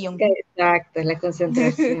concentración. Exacto, es la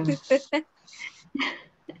concentración.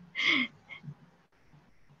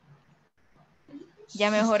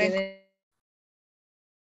 Ya mejor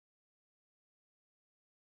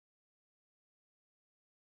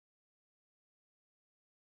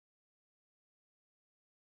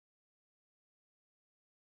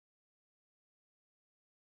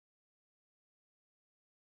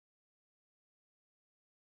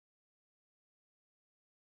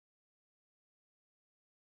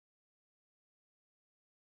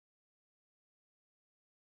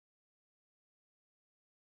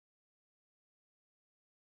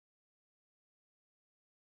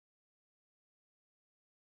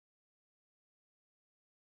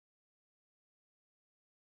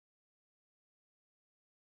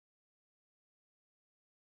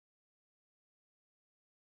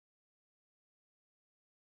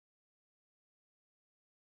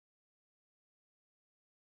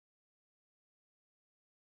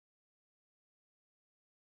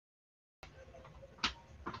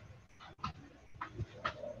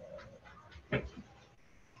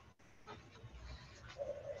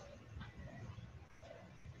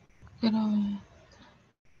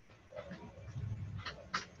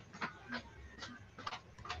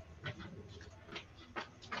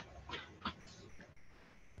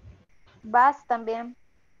Vas también.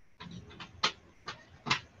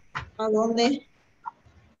 ¿A dónde?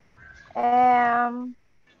 Ya.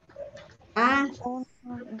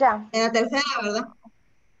 En la tercera, ¿verdad?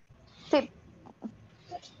 Sí.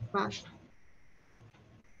 Va.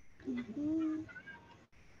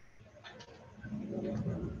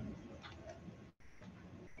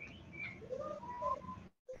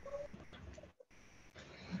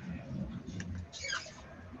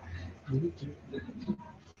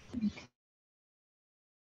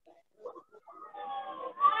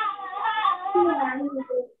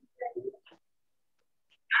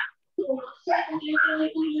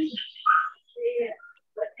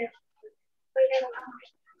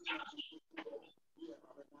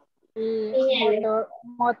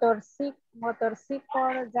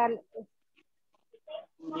 Motorciclo, ya.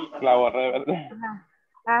 La borré, ¿verdad?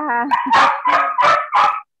 Ajá.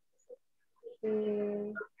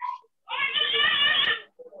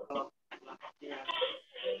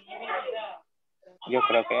 Yo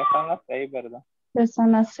creo que ya están las 6, ¿verdad?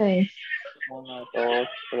 Están las 6. 1, 2,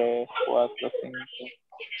 3, 4, 5.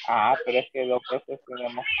 Ah, pero es que 2 veces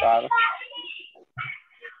tenemos estar.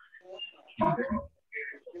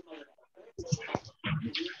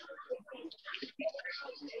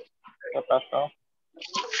 ¿Qué pasó?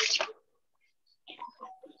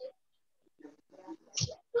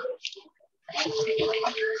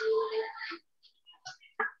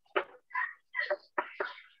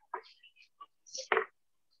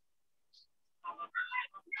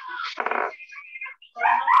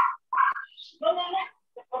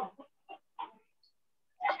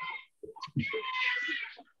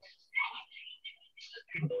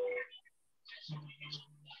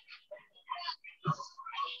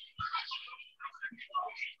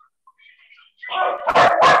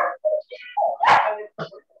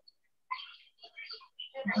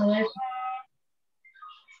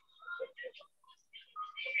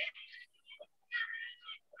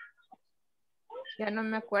 Ya no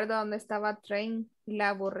me acuerdo dónde estaba train y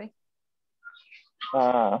la borré.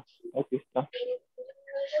 Ah, aquí está.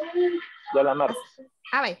 Ya la marco.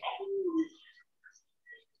 Ah, vaya.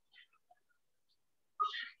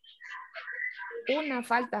 Una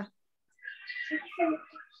falta.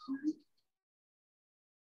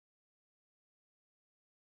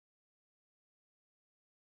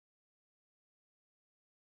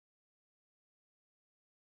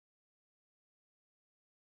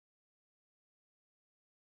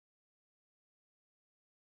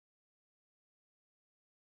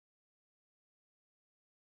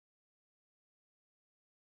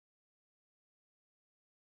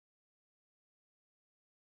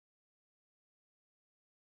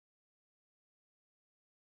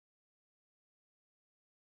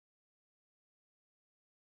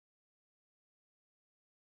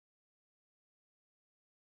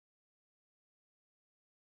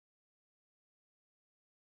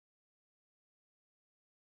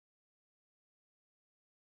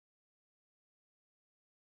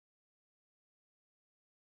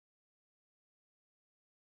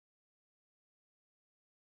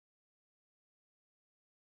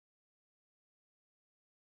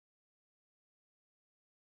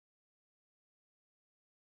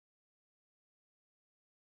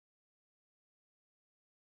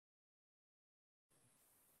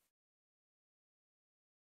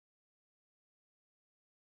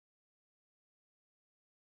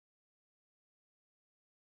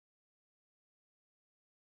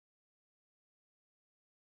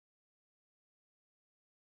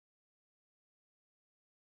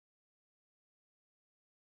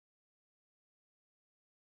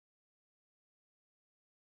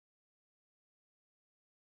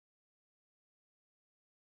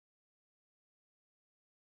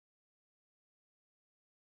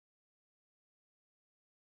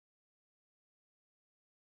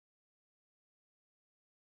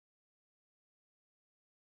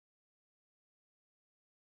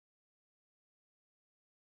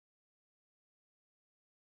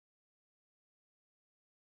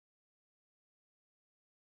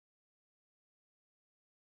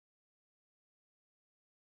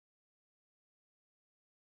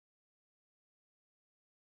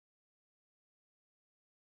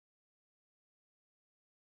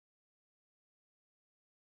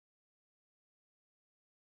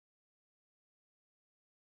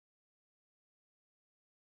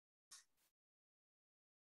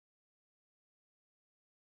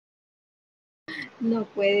 No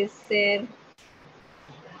puede ser.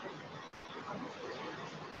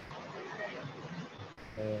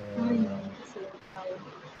 Ay, no, se lo acabo.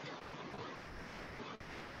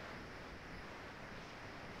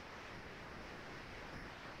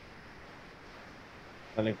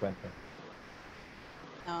 No lo encuentro.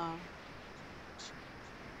 No.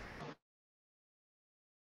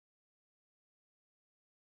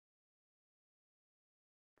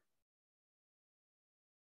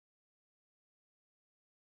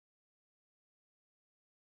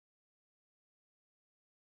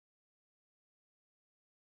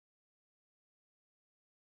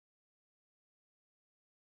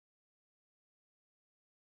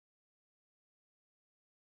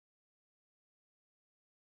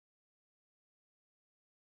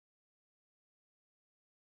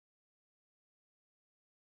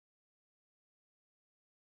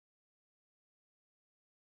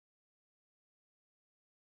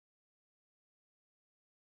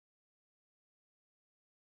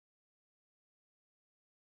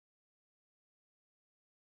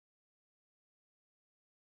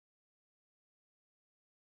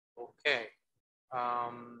 Okay.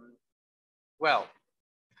 Well,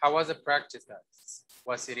 how was the practice, guys?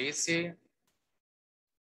 Was it easy?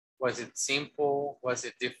 Was it simple? Was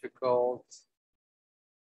it difficult?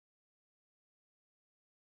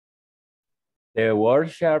 The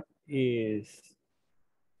workshop is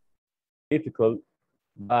difficult,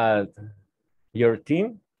 but your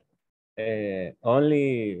team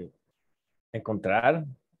only encontrar.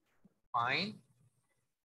 Fine.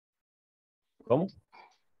 ¿Cómo?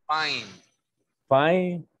 Fine.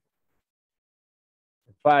 Find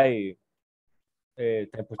five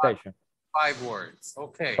temputation. 5 words.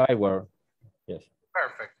 Okay. 5 words. Yes.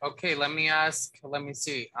 Perfect. Okay, let me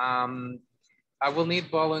see. I will need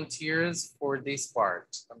volunteers for this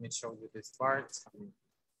part. Let me show you this part.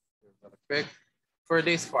 Really quick. For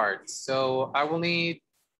this part. So I will need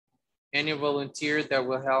any volunteer that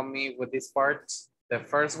will help me with this part. The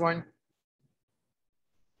first one.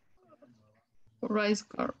 Rice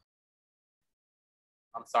car.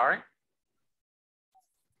 I'm sorry.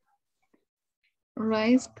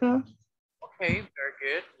 Rice car. Okay, very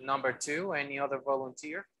good. Number 2, any other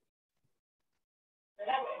volunteer?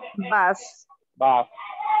 Bus. Bus.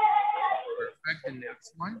 Perfect. The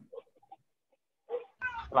next one.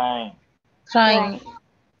 Plane. Train.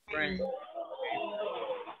 Train.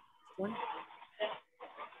 One.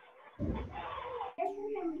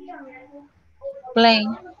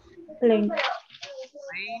 Plane. Plane.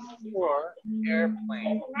 Plane or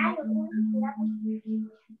airplane?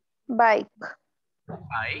 Bike.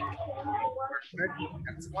 Bike. Perfect.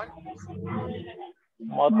 Next one.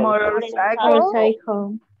 Motorcycle.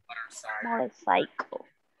 Motorcycle. Motorcycle.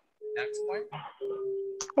 Next one.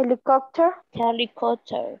 Helicopter.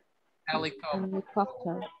 Helicopter.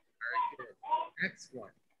 Helicopter. Very good. Next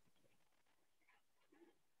one.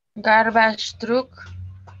 Garbage truck.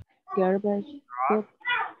 Garbage truck.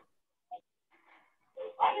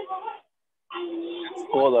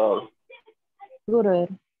 Scooter. Scooter.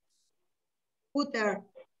 Scooter.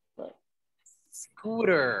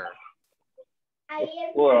 Scooter.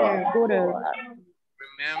 Scooter. Scooter.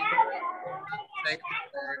 Remember, take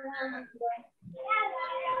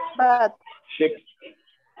But. Ship.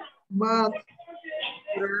 But.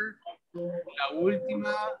 scooter. La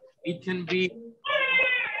última, it can be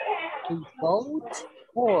a boat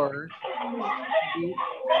or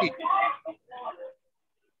a ship.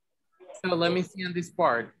 So let me see on this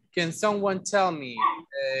part. Can someone tell me,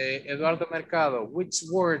 Eduardo Mercado, which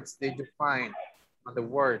words did you find on the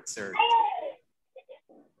word search?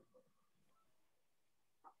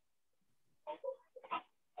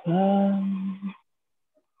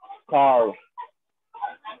 Car.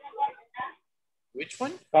 Which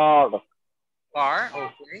one? Car. Car,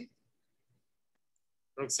 okay.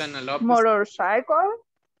 Roxana Lopez. Motorcycle.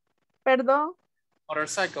 Perdón.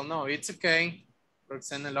 Motorcycle, no, it's okay.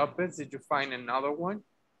 Roxana Lopez, did you find another one?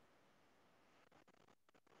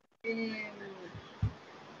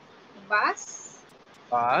 Bus.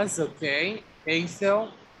 Bus, okay.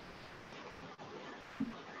 Hazel.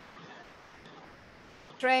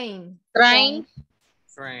 Train. Train.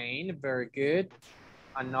 Train, very good.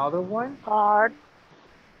 Another one? Car.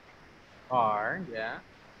 Car, yeah.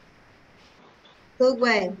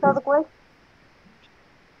 Subway. Subway.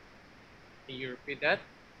 Can you repeat that?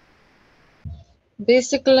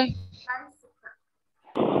 Bicycle.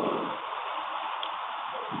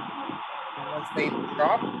 Someone say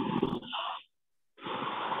truck?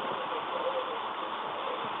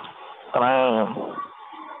 Train.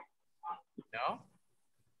 No?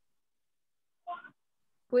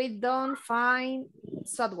 We don't find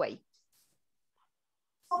subway.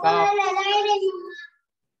 Stop.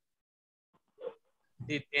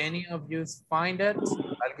 Did any of you find it?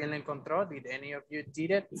 ¿Alguien lo encontró? Did any of you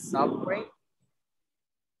did it? Subway?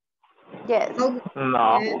 Yes.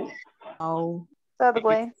 No. Oh.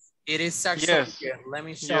 Subway. It is actually Yes. here. Let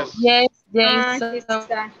me show Yes. you. Yes,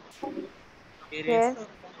 It Yes. is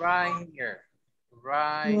right here.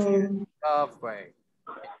 Right here. Subway.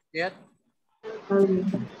 Yet?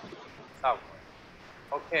 Subway.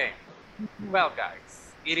 Okay. Well,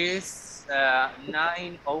 guys, it is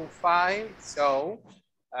 9:05. So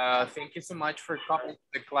thank you so much for coming to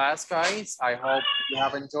the class, guys. I hope you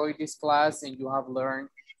have enjoyed this class and you have learned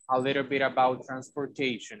a little bit about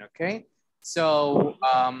transportation, okay? So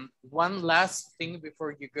one last thing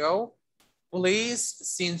before you go. Please,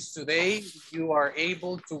 since today you are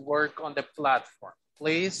able to work on the platform,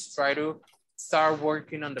 please try to start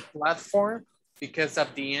working on the platform because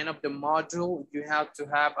at the end of the module, you have to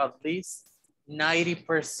have at least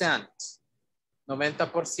 90%,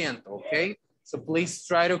 90%, okay? So please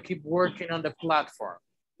try to keep working on the platform.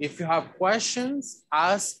 If you have questions,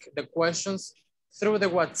 ask the questions through the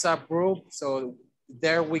WhatsApp group. So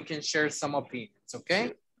there we can share some opinions,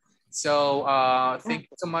 okay? So thank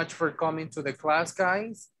you so much for coming to the class,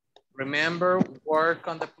 guys. Remember, work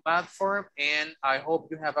on the platform and I hope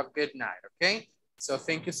you have a good night, okay? So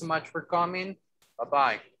thank you so much for coming.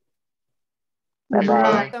 Bye-bye.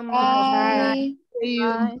 Bye-bye. Bye.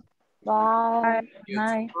 Bye. See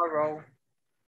you tomorrow.